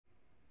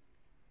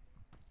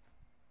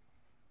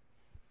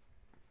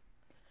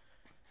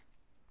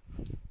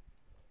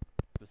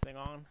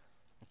everything on?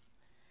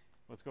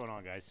 What's going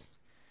on, guys? It's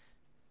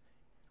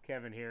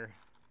Kevin here.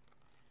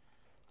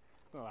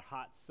 It's not a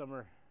hot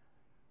summer,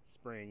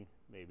 spring,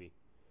 maybe.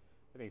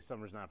 I think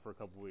summer's not for a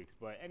couple weeks.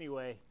 But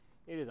anyway,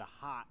 it is a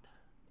hot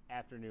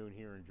afternoon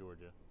here in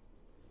Georgia.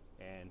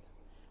 And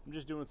I'm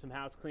just doing some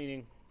house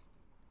cleaning,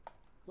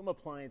 some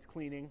appliance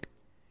cleaning.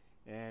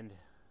 And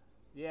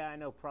yeah, I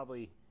know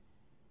probably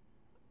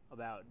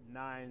about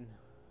 90%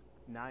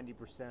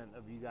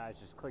 of you guys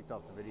just clicked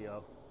off the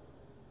video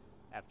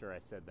after I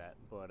said that.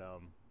 But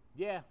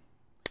yeah,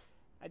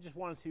 I just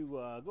wanted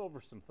to go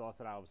over some thoughts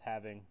that I was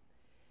having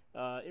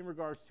in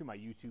regards to my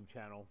YouTube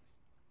channel,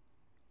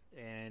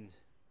 and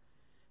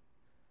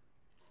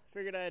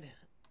figured I'd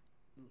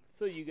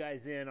fill you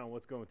guys in on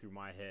what's going through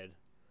my head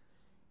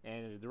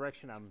and the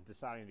direction I'm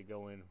deciding to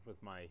go in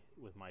with my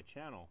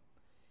channel.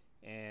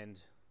 And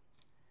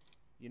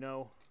you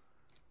know,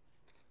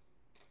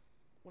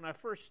 when I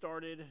first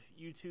started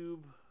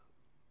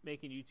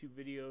making YouTube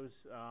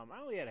videos, I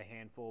only had a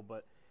handful,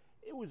 but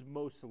it was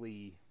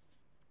mostly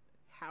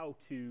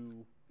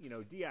how-to,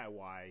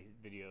 DIY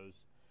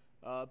videos,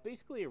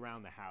 basically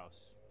around the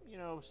house,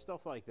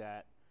 stuff like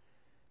that.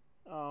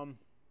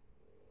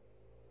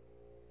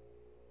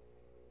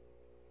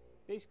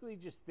 Basically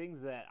just things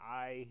that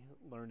I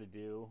learned to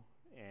do,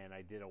 and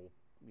I did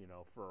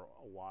for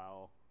a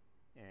while,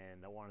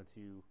 and I wanted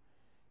to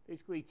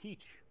basically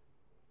teach.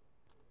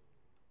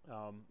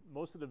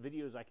 Most of the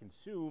videos I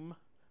consume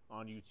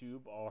on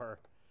YouTube are,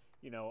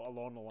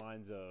 along the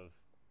lines of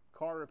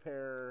car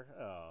repair,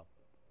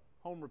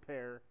 home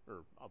repair,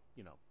 or,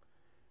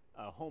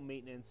 home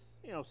maintenance,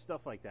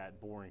 stuff like that,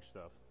 boring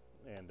stuff.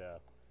 And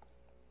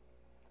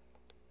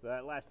so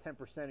that last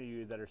 10% of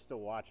you that are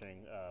still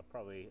watching,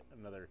 probably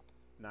another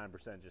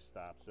 9% just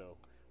stopped. So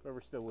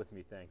whoever's still with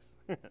me, thanks.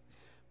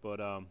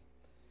 But,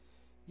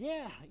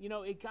 yeah,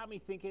 it got me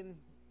thinking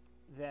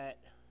that,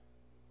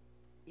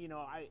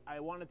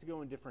 I wanted to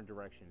go in different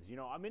directions.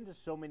 I'm into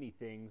so many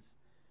things.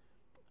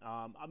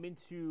 I'm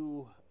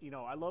into,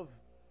 I love,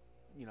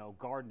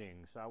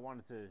 gardening. So I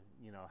wanted to,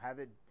 have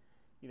it,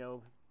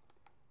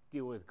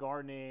 deal with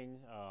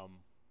gardening. I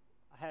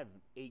have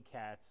 8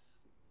 cats.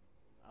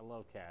 I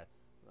love cats.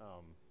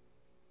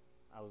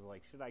 I was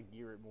like, should I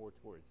gear it more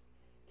towards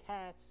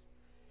cats?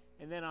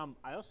 And then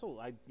I also,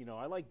 I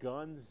like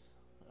guns.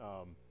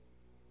 I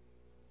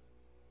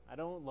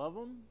don't love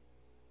them,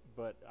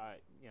 but I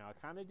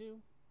kind of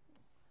do.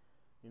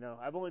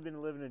 I've only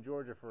been living in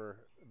Georgia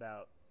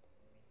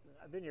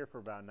I've been here for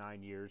about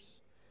 9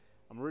 years.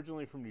 I'm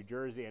originally from New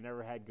Jersey. I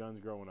never had guns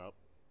growing up.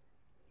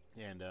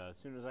 And as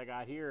soon as I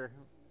got here,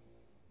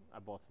 I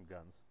bought some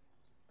guns.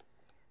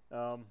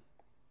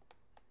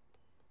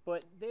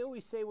 But they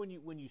always say when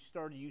you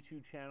start a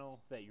YouTube channel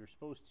that you're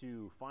supposed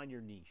to find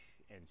your niche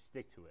and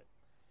stick to it.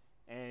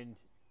 And,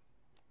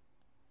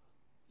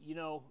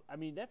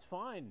 that's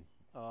fine.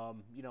 I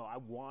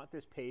want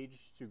this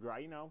page to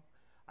grow.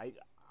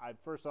 I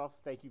first off,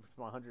 thank you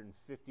for my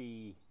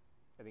 150,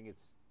 I think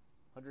it's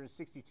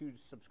 162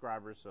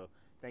 subscribers, so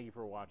thank you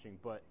for watching.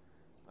 But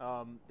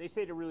they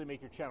say to really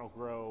make your channel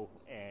grow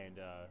and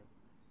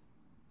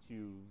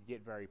to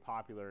get very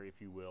popular,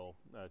 if you will,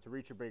 to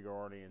reach a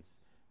bigger audience,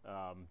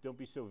 don't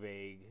be so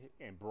vague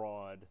and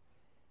broad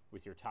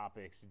with your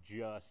topics.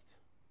 Just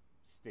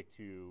stick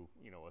to,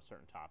 a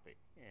certain topic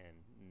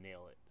and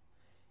nail it.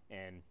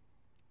 And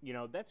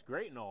that's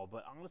great and all,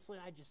 but honestly,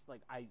 I'm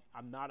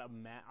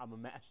a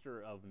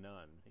master of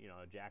none.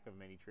 A jack of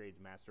many trades,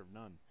 master of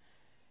none.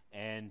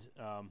 And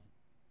I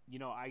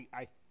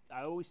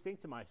always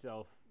think to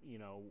myself,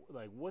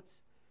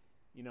 what's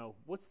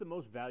the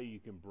most value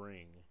you can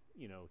bring,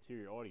 to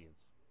your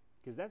audience?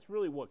 Because that's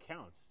really what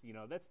counts.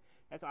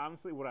 That's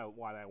honestly what I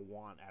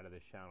want out of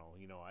this channel.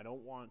 I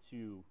don't want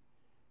to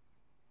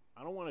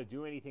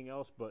do anything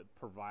else but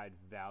provide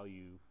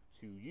value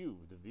to you,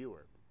 the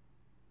viewer.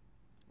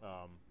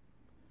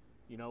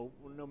 No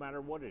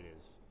matter what it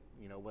is,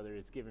 whether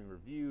it's giving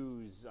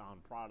reviews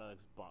on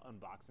products,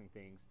 unboxing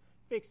things,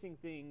 fixing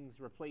things,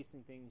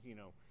 replacing things, you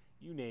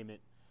name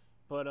it.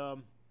 But,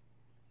 I'm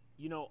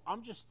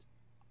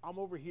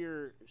over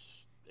here,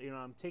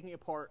 I'm taking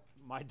apart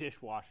my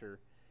dishwasher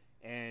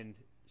and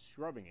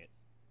scrubbing it.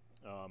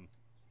 A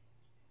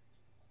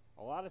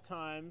lot of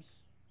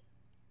times,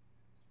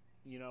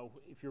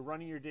 if you're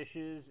running your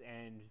dishes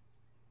and,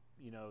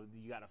 you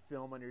got a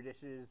film on your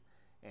dishes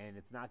and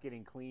it's not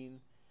getting clean,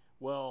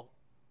 well,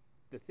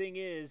 the thing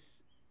is,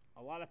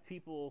 a lot of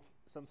people,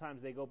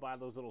 sometimes they go buy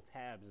those little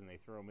tabs and they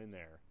throw them in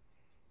there,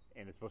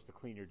 and it's supposed to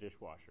clean your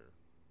dishwasher.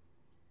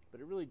 But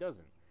it really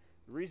doesn't.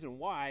 The reason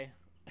why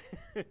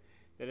that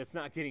it's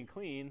not getting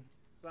clean,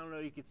 so I don't know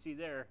if you can see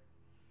there,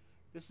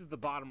 this is the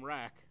bottom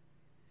rack.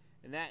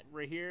 And that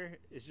right here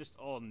is just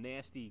all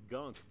nasty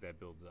gunk that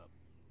builds up.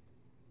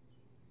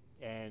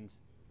 And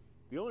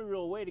the only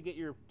real way to get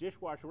your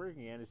dishwasher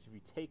working again is if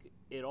you take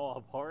it all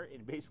apart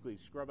and basically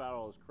scrub out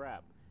all this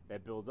crap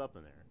that builds up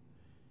in there.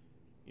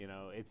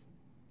 It's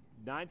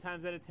 9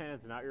 times out of 10,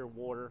 it's not your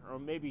water, or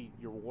maybe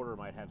your water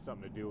might have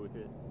something to do with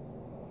it.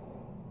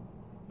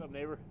 What's up,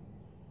 neighbor?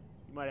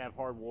 You might have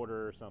hard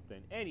water or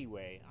something.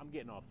 Anyway, I'm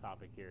getting off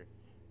topic here.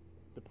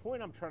 The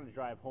point I'm trying to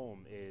drive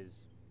home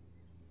is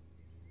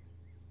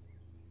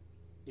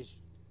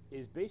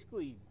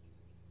basically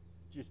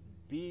just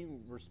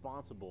being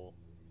responsible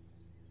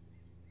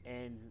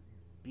and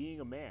being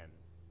a man.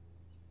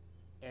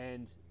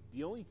 And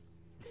the only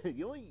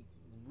the only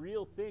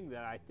real thing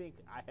that I think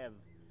I have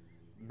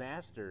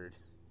mastered,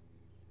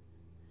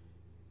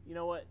 you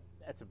know what?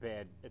 That's a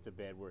bad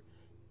word.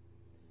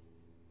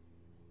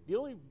 The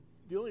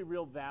only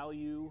real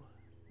value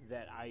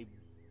that I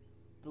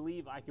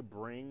believe I could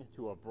bring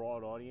to a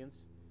broad audience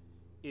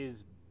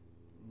is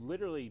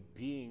literally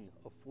being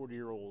a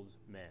 40-year-old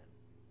man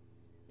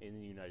in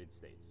the United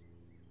States.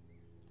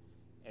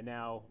 And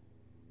now,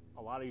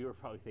 a lot of you are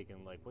probably thinking,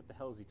 like, what the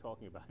hell is he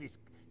talking about? He's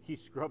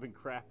scrubbing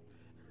crap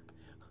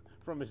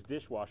from his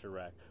dishwasher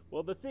rack.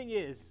 Well, the thing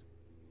is,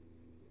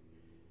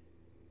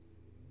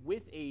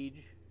 with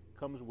age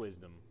comes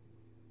wisdom,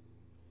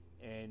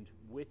 and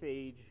with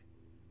age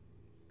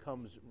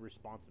comes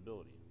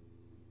responsibility.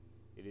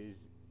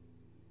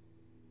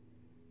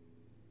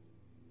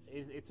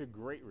 It's a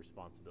great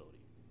responsibility.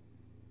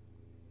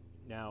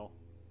 Now,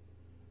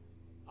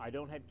 I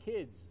don't have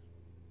kids,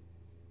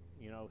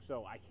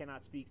 so I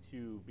cannot speak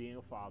to being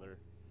a father,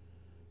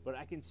 but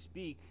I can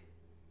speak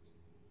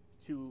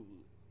to,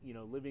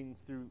 living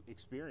through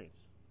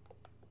experience.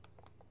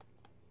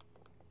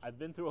 I've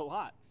been through a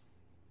lot,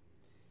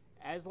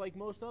 as like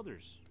most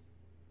others.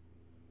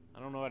 I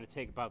don't know how to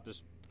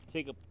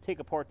take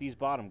apart these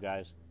bottom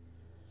guys.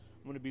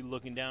 I'm going to be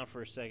looking down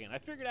for a second. I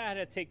figured I had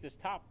to take this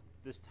top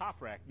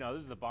rack. No,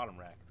 this is the bottom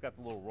rack. It's got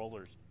the little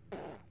rollers.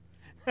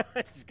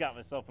 I just got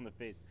myself in the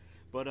face.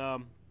 But,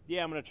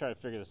 yeah, I'm going to try to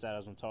figure this out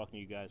as I'm talking to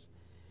you guys.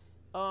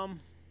 I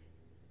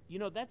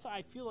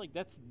feel like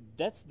that's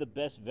the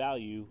best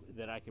value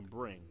that I can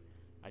bring.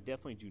 I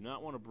definitely do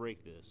not want to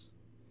break this.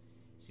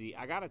 See,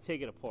 I got to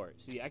take it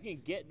apart. See, I can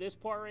get this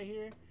part right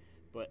here,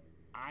 but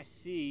I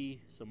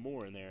see some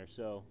more in there.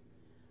 So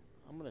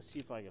I'm going to see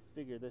if I can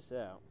figure this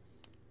out.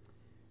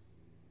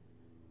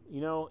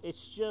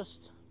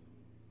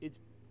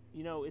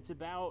 It's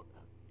about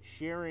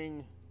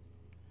sharing.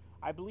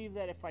 I believe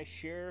that if I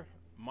share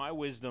my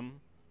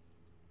wisdom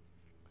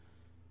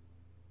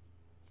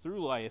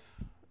through life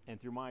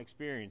and through my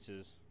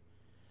experiences,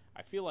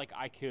 I feel like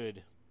I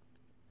could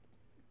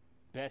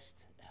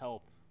best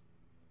help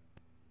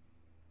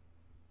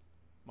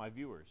my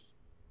viewers.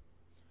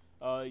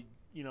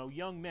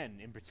 Young men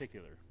in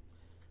particular.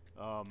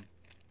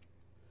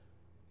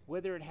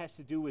 Whether it has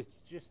to do with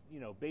just,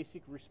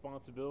 basic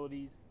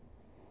responsibilities,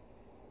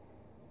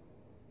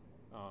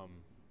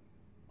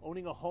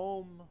 owning a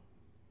home,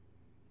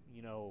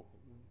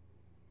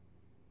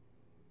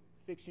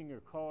 fixing your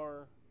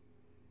car,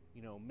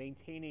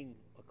 maintaining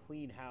a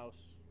clean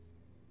house,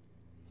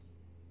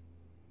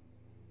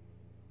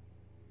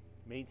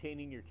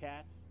 maintaining your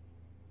cats,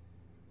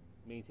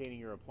 maintaining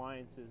your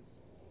appliances.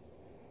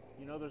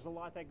 There's a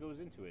lot that goes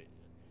into it.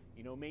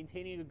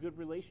 Maintaining a good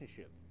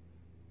relationship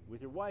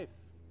with your wife.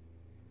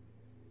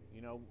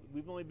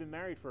 We've only been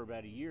married for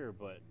about a year,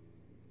 but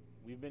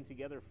we've been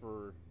together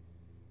for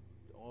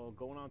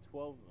going on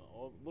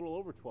a little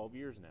over 12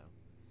 years now.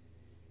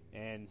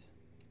 And,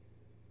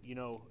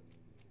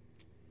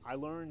 I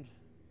learned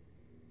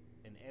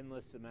an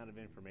endless amount of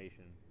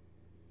information,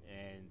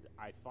 and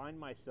I find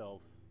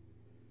myself,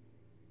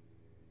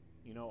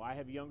 I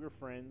have younger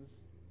friends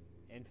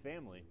and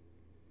family,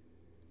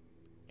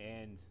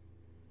 and,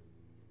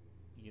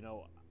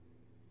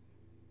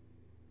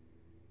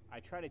 I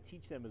try to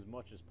teach them as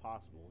much as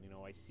possible.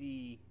 I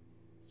see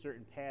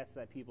certain paths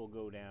that people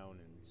go down,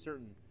 and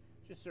certain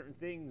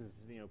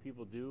things,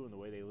 people do and the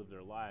way they live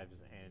their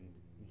lives, and,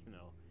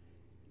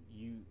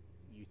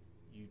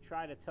 you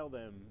try to tell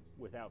them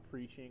without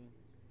preaching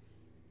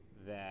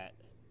that,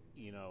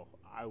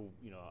 I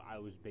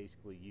was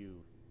basically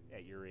you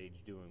at your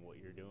age doing what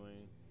you're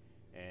doing,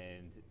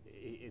 and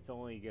it's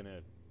only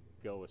gonna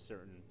go a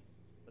certain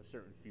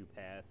few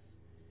paths,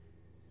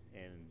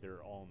 and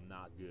they're all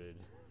not good.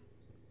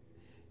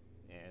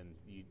 And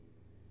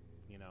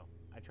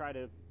I try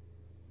to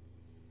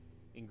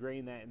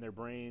ingrain that in their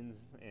brains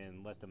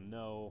and let them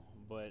know.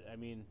 But I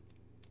mean,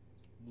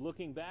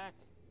 looking back,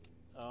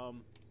 I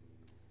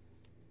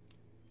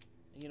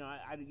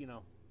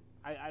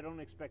don't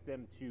expect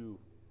them to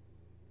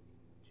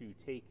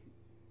take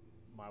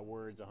my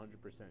words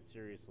 100%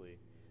 seriously,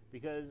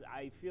 because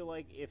I feel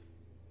like if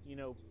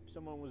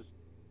someone was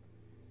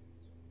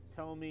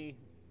telling me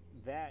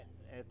that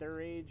at their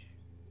age,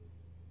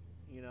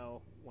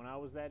 when I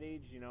was that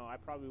age, I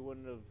probably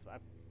wouldn't have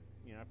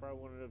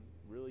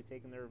really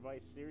taken their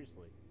advice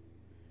seriously.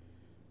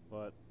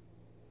 But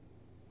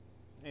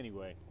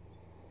anyway,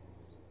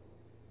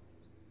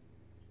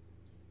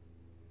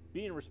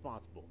 being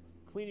responsible,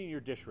 cleaning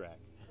your dish rack.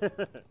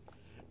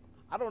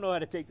 I don't know how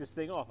to take this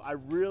thing off. I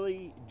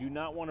really do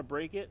not want to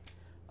break it.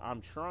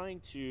 I'm trying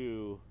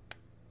to.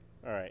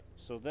 All right,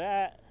 so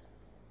there's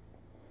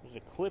a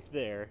clip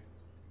there.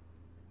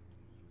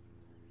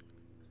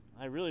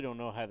 I really don't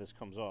know how this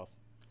comes off.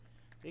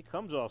 It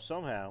comes off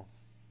somehow.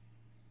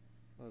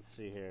 Let's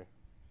see here.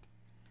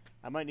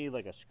 I might need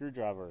like a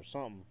screwdriver or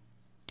something.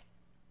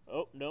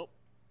 Oh, nope.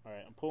 All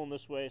right, I'm pulling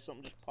this way.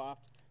 Something just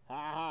popped.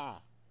 Ha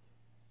ha.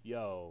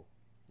 Yo,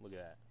 look at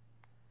that.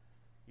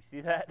 You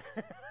see that?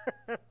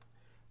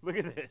 Look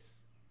at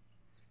this.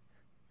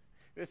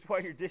 That's why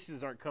your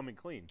dishes aren't coming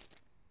clean.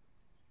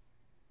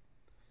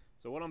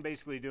 So what I'm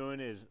basically doing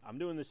is I'm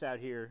doing this out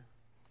here.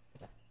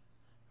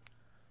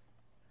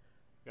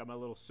 Got my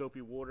little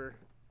soapy water.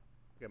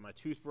 Got my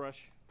toothbrush.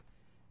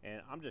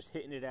 And I'm just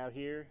hitting it out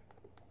here.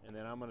 And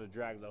then I'm going to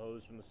drag the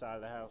hose from the side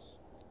of the house.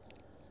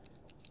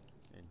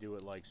 And do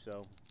it like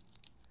so.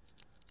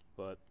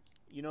 But,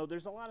 you know,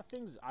 there's a lot of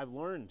things I've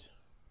learned.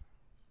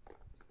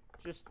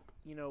 Just,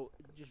 you know,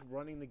 just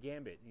running the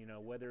gambit. You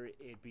know, whether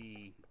it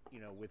be, you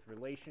know, with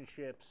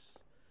relationships,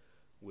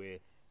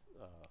 with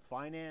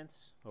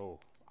finance. Oh,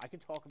 I can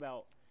talk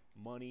about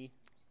money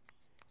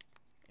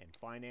and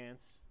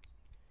finance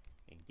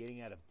and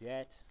getting out of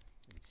debt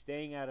and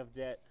staying out of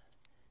debt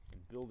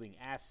and building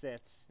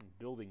assets and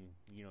building,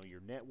 you know,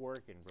 your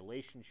network and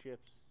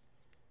relationships,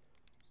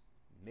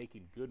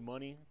 making good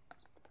money.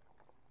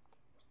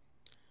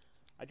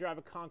 I drive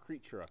a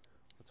concrete truck.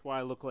 That's why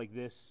I look like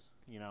this.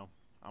 You know,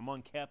 I'm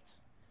unkept.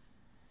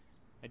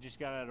 I just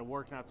got out of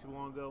work not too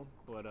long ago,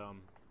 but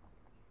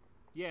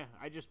yeah,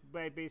 I just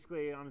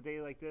basically on a day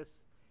like this,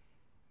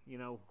 you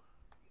know,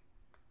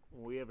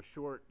 when we have a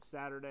short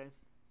Saturday,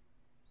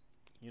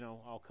 you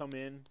know, I'll come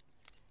in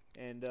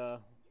and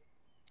I'll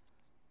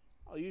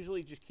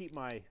usually just keep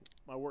my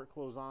work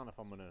clothes on if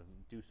I'm going to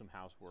do some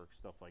housework,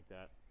 stuff like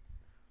that.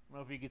 I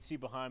don't know if you can see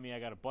behind me, I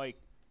got a bike.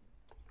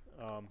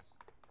 I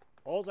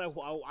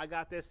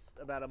got this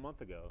about a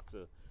month ago. It's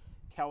a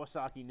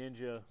Kawasaki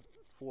Ninja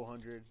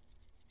 400.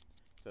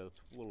 So it's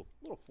a little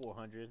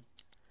 400.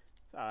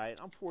 It's all right.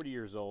 I'm 40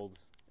 years old,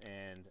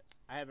 and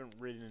I haven't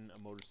ridden a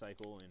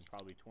motorcycle in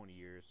probably 20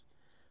 years.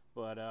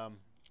 But,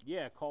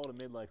 yeah, call it a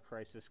midlife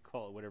crisis.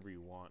 Call it whatever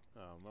you want.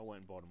 I went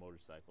and bought a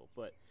motorcycle.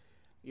 But,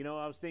 you know,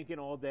 I was thinking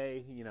all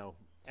day, you know,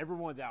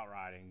 everyone's out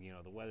riding. You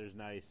know, the weather's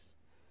nice,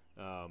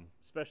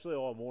 especially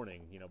all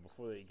morning, you know,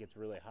 before it gets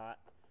really hot.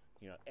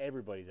 You know,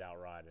 everybody's out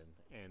riding.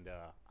 And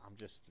I'm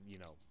just, you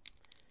know,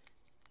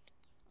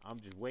 I'm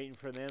just waiting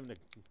for them to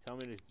tell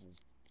me to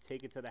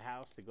take it to the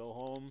house to go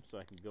home so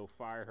I can go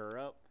fire her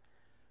up.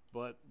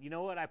 But you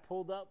know what? I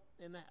pulled up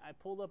in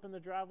the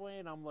driveway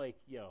and I'm like,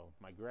 yo,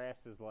 my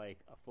grass is like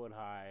a foot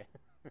high.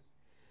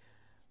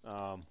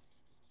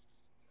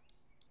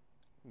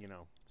 You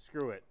know,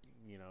 screw it.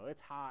 You know,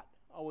 it's hot.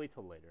 I'll wait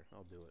till later.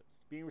 I'll do it.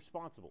 Being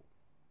responsible.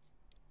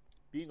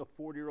 Being a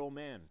 40-year-old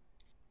man.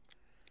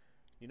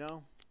 You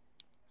know?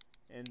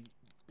 And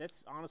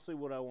that's honestly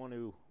what I want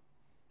to,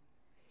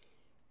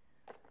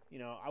 you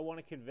know, I want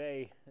to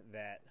convey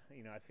that,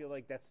 you know, I feel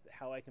like that's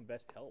how I can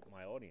best help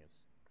my audience.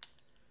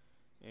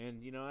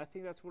 And, you know, I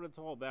think that's what it's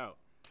all about.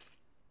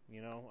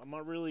 You know, I'm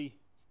not really,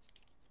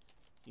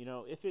 you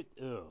know,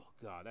 oh,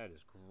 God, that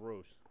is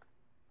gross.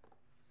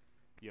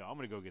 Yeah, I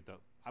might go get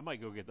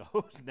the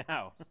hose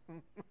now.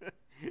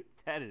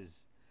 That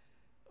is,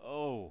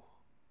 oh.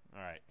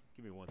 All right,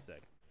 give me 1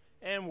 sec.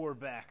 And we're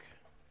back.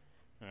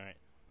 All right,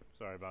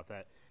 sorry about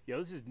that. Yo,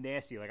 this is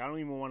nasty. Like, I don't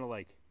even want to,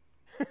 like,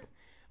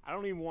 I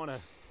don't even want to,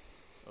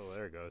 oh,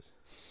 there it goes.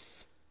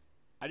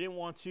 I didn't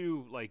want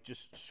to, like,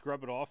 just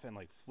scrub it off and,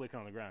 like, flick it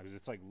on the ground because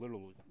it's, like,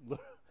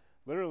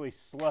 literally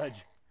sludge.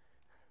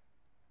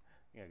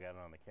 I think I got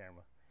it on the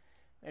camera.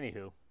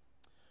 Anywho,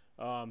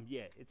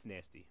 yeah, it's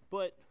nasty.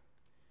 But,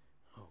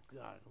 oh,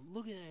 God,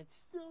 look at that. It's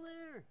still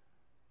there.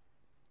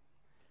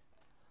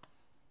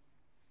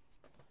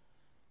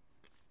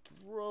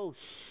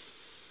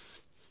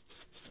 Gross.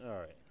 All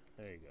right,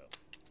 there you go.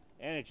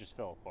 And it just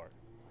fell apart.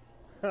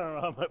 I don't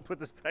know how I'm going to put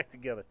this back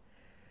together.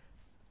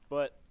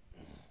 But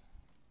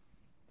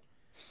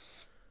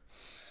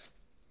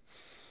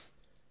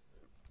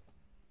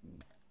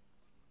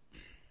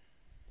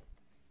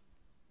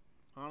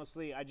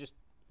honestly, I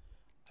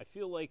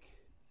feel like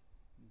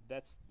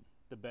that's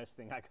the best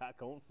thing I got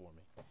going for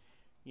me.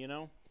 You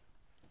know?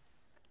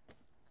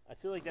 I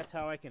feel like that's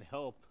how I can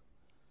help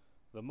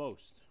the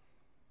most.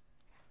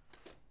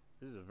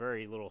 This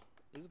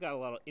has got a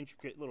lot of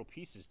intricate little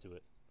pieces to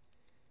it.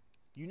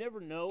 You never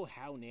know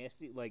how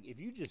nasty, like, if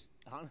you just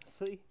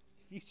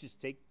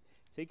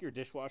take your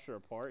dishwasher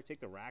apart,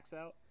 take the racks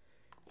out,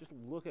 just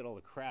look at all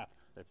the crap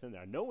that's in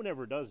there. No one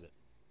ever does it.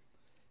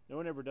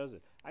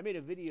 I made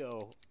a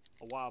video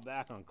a while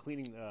back on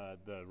cleaning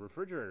the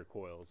refrigerator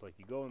coils. Like,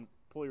 you go and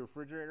pull your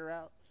refrigerator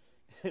out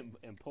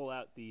and pull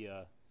out the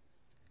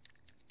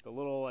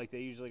little, like,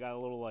 they usually got a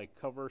little, like,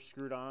 cover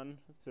screwed on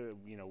to,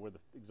 you know, where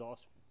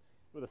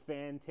the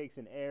fan takes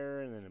in air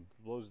and then it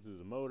blows through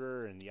the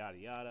motor and yada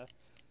yada.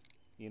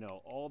 You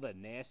know, all the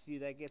nasty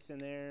that gets in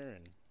there.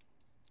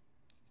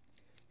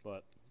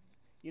 But,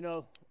 you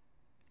know,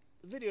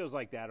 videos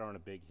like that aren't a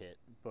big hit.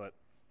 But,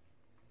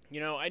 you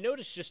know, I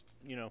noticed just,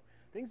 you know,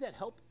 things that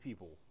help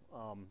people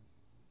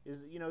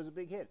is a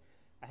big hit.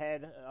 I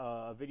had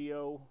a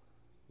video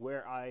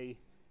where I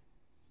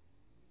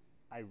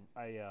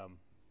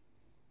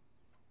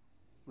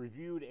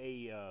reviewed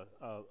a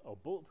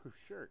bulletproof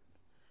shirt,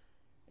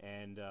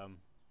 and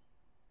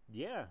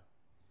yeah,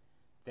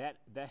 that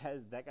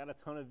got a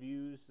ton of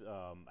views.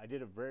 I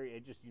did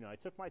I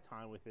took my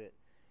time with it.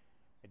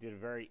 I did a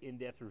very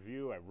in-depth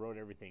review. I wrote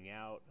everything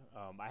out.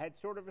 I had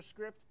sort of a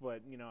script,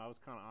 but I was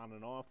kind of on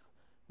and off.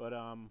 But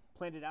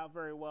planned it out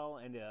very well,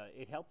 and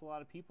it helped a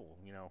lot of people.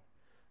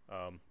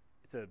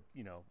 It's a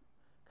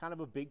kind of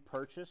a big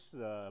purchase.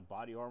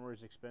 Body armor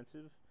is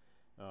expensive.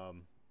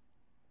 I'm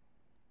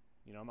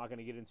not going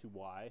to get into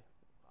why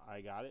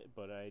I got it,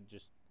 but I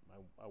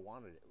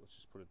wanted it. Let's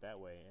just put it that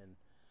way. And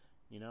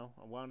I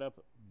wound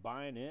up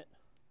buying it.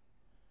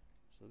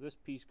 So this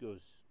piece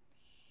goes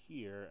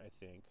here, I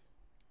think.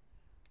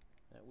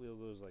 That wheel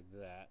goes like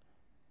that.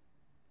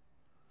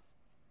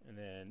 And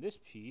then this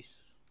piece,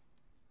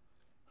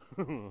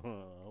 I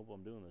hope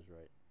I'm doing this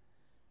right,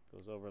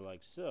 goes over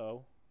like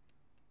so.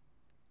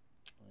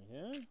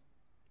 Yeah.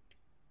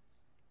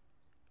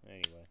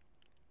 Anyway.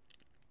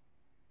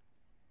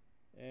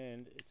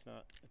 And it's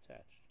not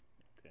attached.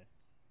 Okay.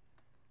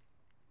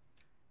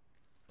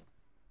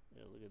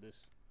 Yeah, look at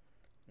this.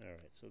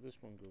 Alright, so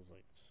this one goes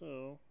like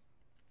so.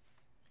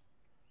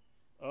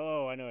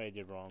 Oh, I know what I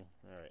did wrong.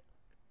 Alright.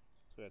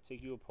 So I gotta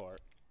take you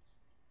apart.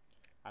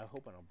 I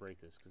hope I don't break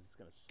this because it's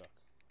gonna suck.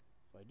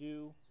 If I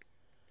do,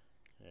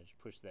 I just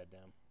push that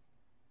down.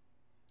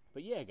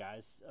 But yeah,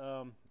 guys,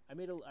 I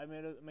made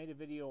a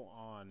video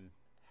on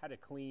how to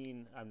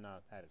clean. I'm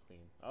not how to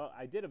clean.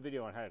 I did a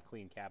video on how to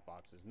clean cat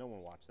boxes. No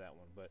one watched that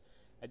one, but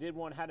I did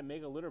one how to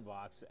make a litter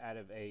box out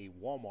of a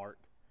Walmart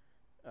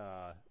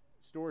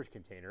storage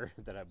container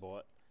that I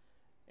bought,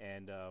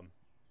 and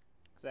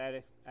because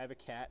I have a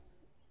cat,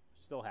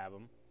 still have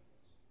him.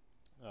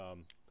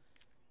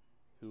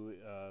 Who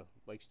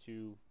likes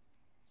to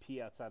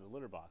pee outside the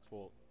litter box.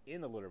 Well,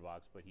 in the litter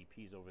box, but he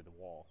pees over the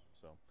wall.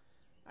 So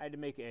I had to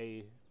make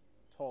a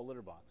tall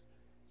litter box.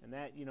 And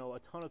that, a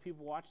ton of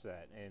people watched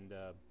that and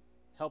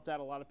helped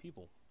out a lot of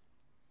people.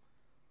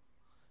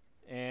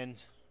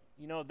 And,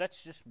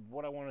 that's just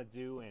what I want to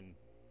do. And,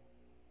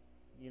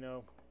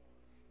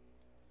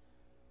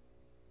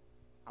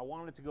 I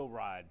wanted to go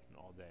ride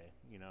all day,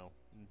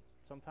 And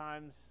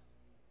sometimes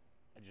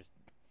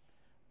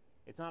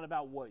it's not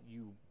about what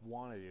you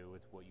want to do,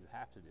 it's what you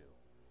have to do.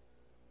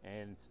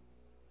 And,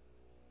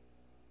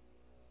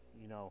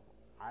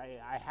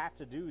 I have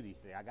to do these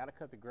things. I got to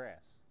cut the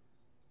grass.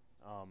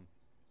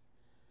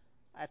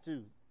 I have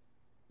to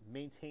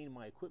maintain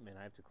my equipment.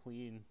 I have to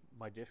clean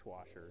my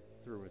dishwasher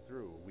through and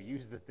through. We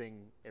use the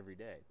thing every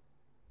day.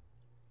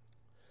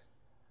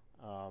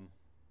 I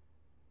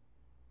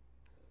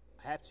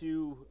have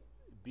to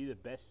be the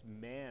best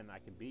man I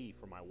can be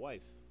for my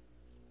wife.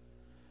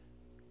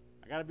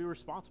 I gotta be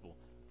responsible.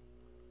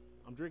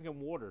 I'm drinking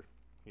water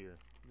here.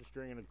 I'm just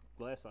drinking a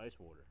glass of ice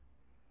water.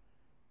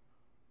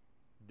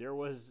 There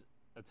was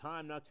a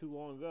time not too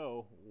long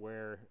ago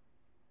where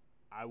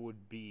I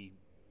would be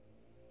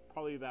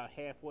probably about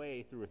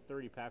halfway through a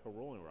 30-pack of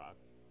Rolling Rock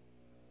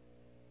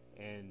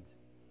and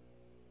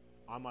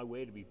on my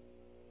way to be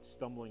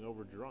stumbling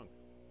over drunk.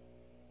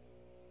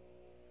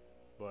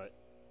 But,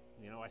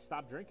 I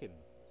stopped drinking.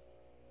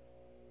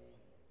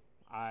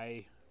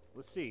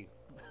 Let's see.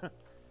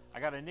 I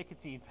got a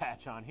nicotine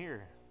patch on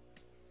here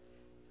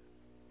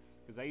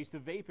because I used to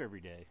vape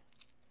every day.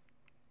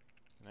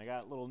 And I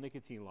got little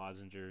nicotine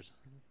lozenges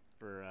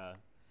for in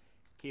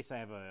case I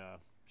have a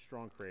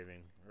strong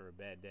craving or a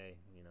bad day,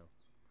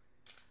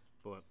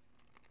 But,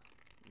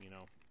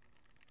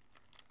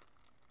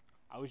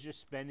 I was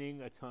just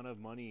spending a ton of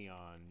money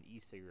on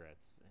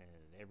e-cigarettes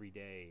and every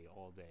day,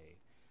 all day,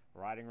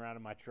 riding around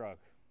in my truck,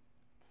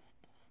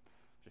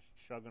 just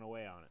chugging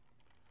away on it.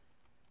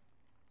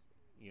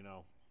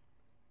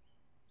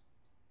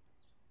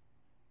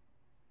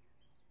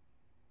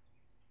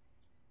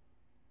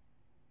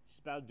 It's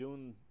about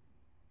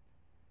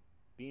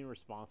being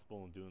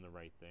responsible and doing the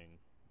right thing.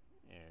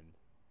 And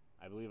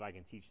I believe I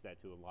can teach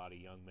that to a lot of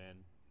young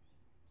men.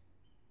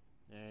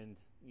 And,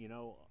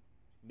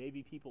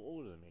 maybe people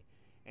older than me.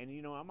 And,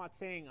 I'm not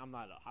saying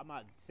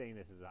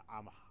this as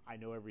I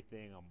know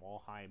everything, I'm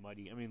all high and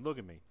muddy. I mean, look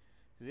at me.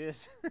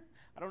 This,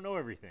 I don't know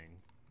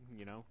everything,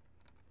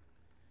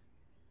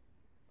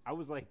 I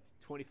was like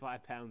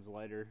 25 pounds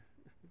lighter,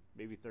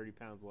 maybe 30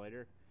 pounds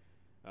lighter.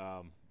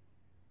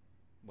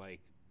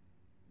 Like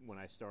when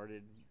I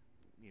started,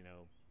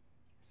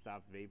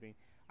 stopped vaping.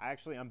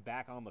 I'm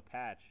back on the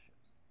patch.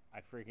 I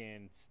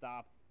freaking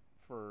stopped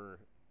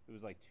it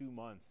was like 2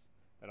 months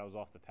that I was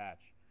off the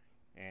patch.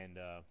 And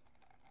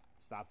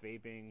stopped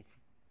vaping,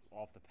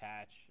 off the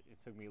patch. It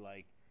took me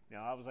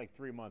I was like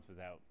 3 months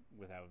without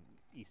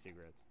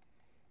e-cigarettes.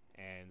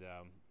 And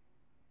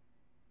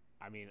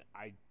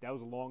that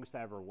was the longest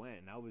I ever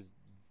went. And I was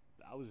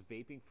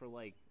vaping for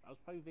I was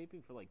probably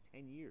vaping for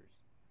 10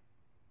 years.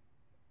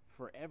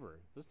 Forever.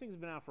 Those things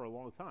have been out for a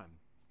long time.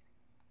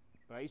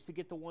 But I used to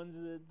get the ones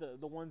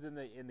the ones in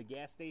the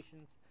gas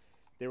stations.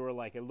 They were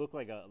it looked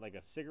like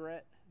a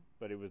cigarette,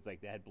 but it was they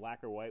had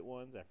black or white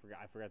ones. I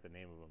forgot the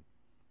name of them.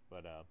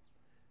 But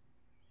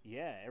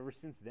yeah, ever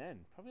since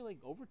then, probably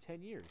over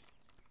 10 years.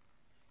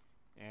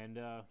 And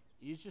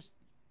he's just,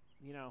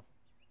 you know,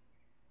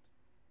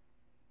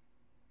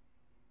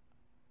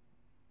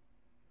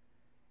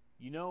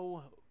 you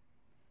know,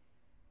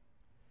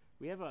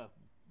 we have a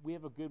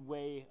good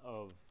way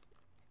of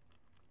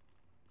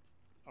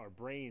our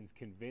brains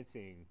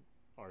convincing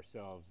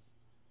ourselves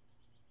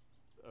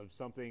of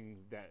something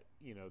that,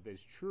 you know,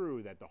 that's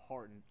true that the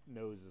heart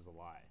knows is a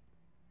lie.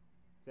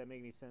 Does that make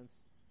any sense?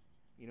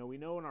 You know, we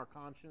know in our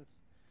conscience,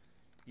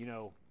 you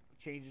know,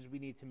 changes we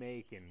need to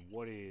make and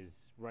what is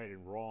right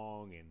and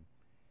wrong, and,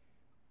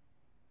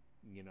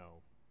 you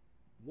know,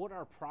 what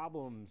our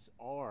problems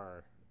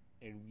are,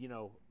 and, you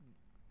know,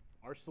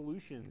 our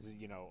solutions,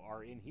 you know,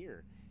 are in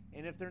here.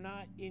 And if they're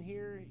not in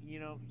here, you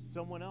know,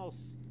 someone else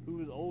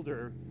who is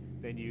older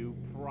than you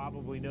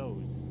probably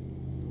knows.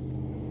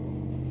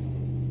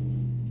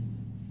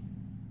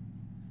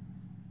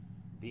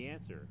 The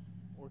answer,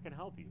 or can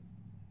help you.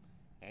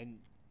 And,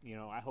 you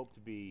know, I hope to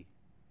be,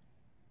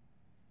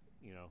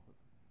 you know,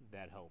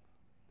 that help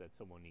that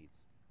someone needs.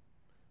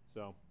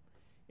 So,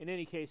 in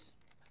any case,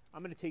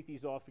 I'm going to take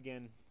these off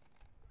again.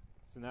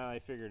 So now I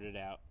figured it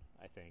out,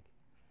 I think.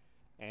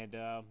 And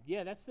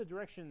yeah, that's the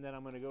direction that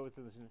I'm going to go with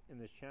in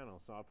this channel.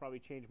 So I'll probably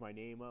change my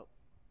name up.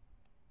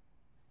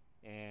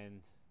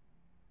 And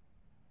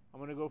I'm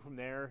going to go from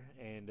there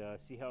and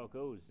see how it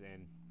goes.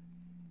 And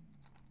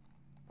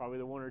probably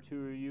the one or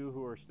two of you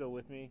who are still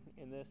with me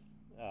in this,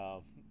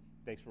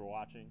 thanks for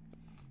watching.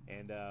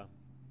 And,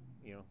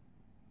 you know,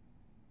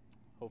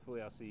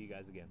 hopefully I'll see you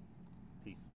guys again. Peace.